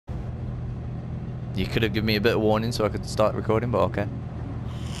You could have given me a bit of warning so I could start recording, but okay.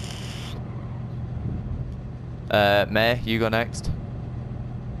 May, you go next.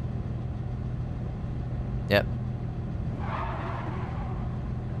 Yep.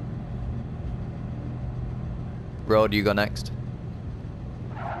 Road, you go next.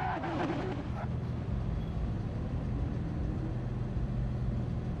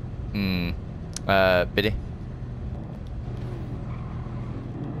 Biddy.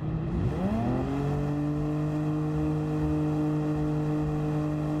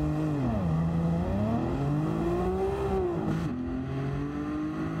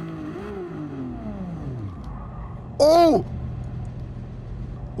 Oh!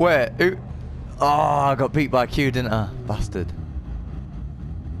 Wait, who? Oh, I got beat by Q, didn't I? Bastard.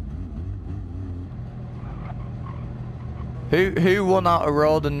 Who won out of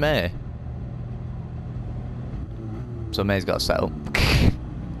Road and May? So May's got to settle.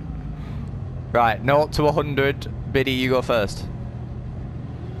 Right, 0 to 100. Biddy, you go first.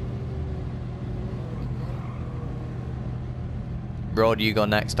 Road, you go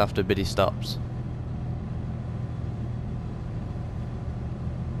next after Biddy stops.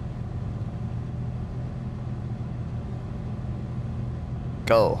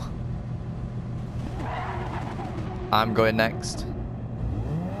 Go. I'm going next.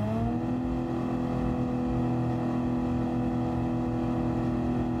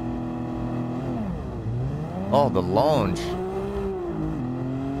 Oh, the launch.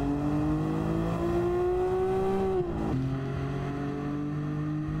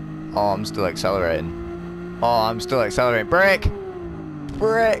 Oh, I'm still accelerating. Oh, I'm still accelerating. Brake!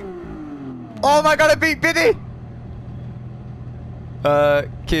 Brake! Oh my god, I beat Biddy!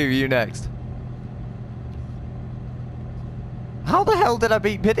 Q, you next. How the hell did I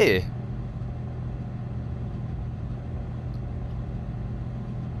beat Biddy?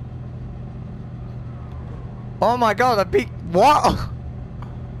 Oh my god, I beat... What?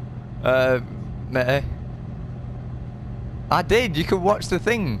 Mate. I did, you could watch the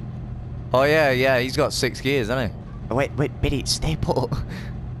thing. Oh yeah, he's got 6 gears, hasn't he? Oh, wait, Biddy, stay put.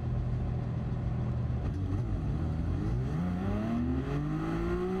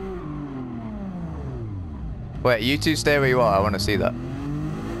 Wait, you two stay where you are, I want to see that.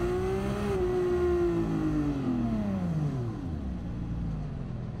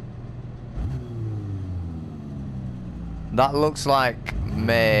 That looks like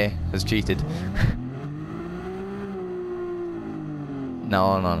May has cheated.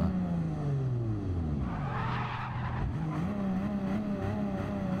 No.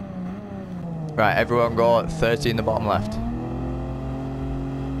 Right, everyone go at 30 in the bottom left.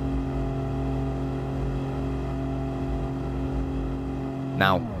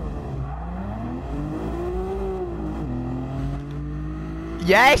 Now.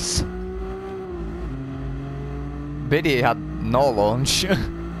 Yes! Biddy had no launch.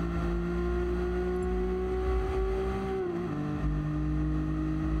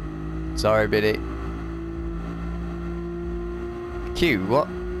 Sorry, Biddy. Q, what?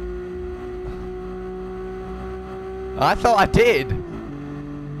 I thought I did.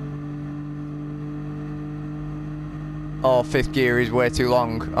 Oh, 5th gear is way too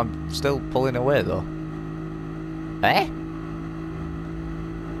long. I'm still pulling away though. Eh?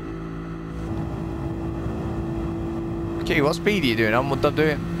 Q, what speed are you doing? I'm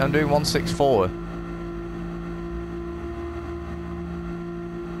doing 164.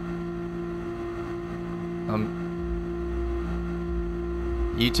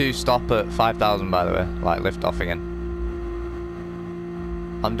 You two stop at 5,000 by the way, like lift off again.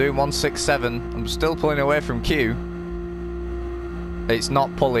 I'm doing 167. I'm still pulling away from Q. It's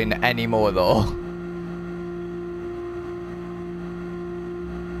not pulling anymore though.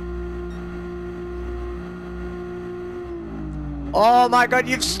 Oh my god,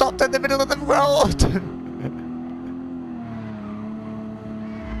 you've stopped in the middle of the road!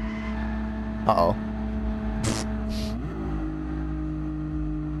 Uh-oh.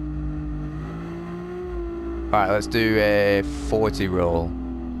 Alright, let's do a 40 roll.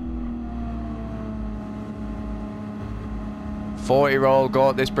 40 roll, go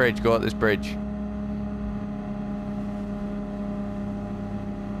up this bridge, go up this bridge.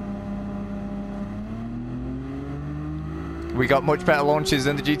 We got much better launches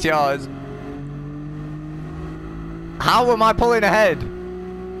than the GTRs. How am I pulling ahead?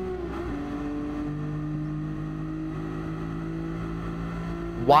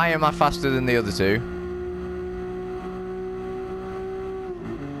 Why am I faster than the other two?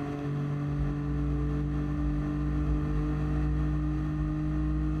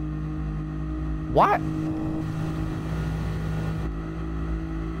 What?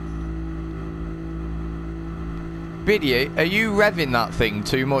 Biddy, are you revving that thing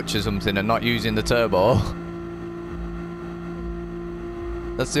too much or something and not using the turbo?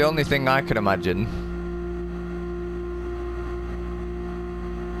 That's the only thing I can imagine.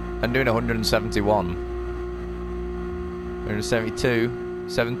 I'm doing 171. 172.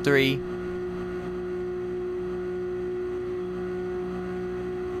 73.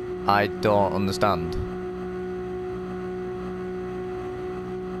 I don't understand.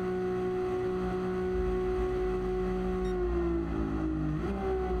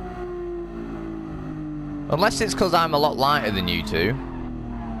 Unless it's because I'm a lot lighter than you two.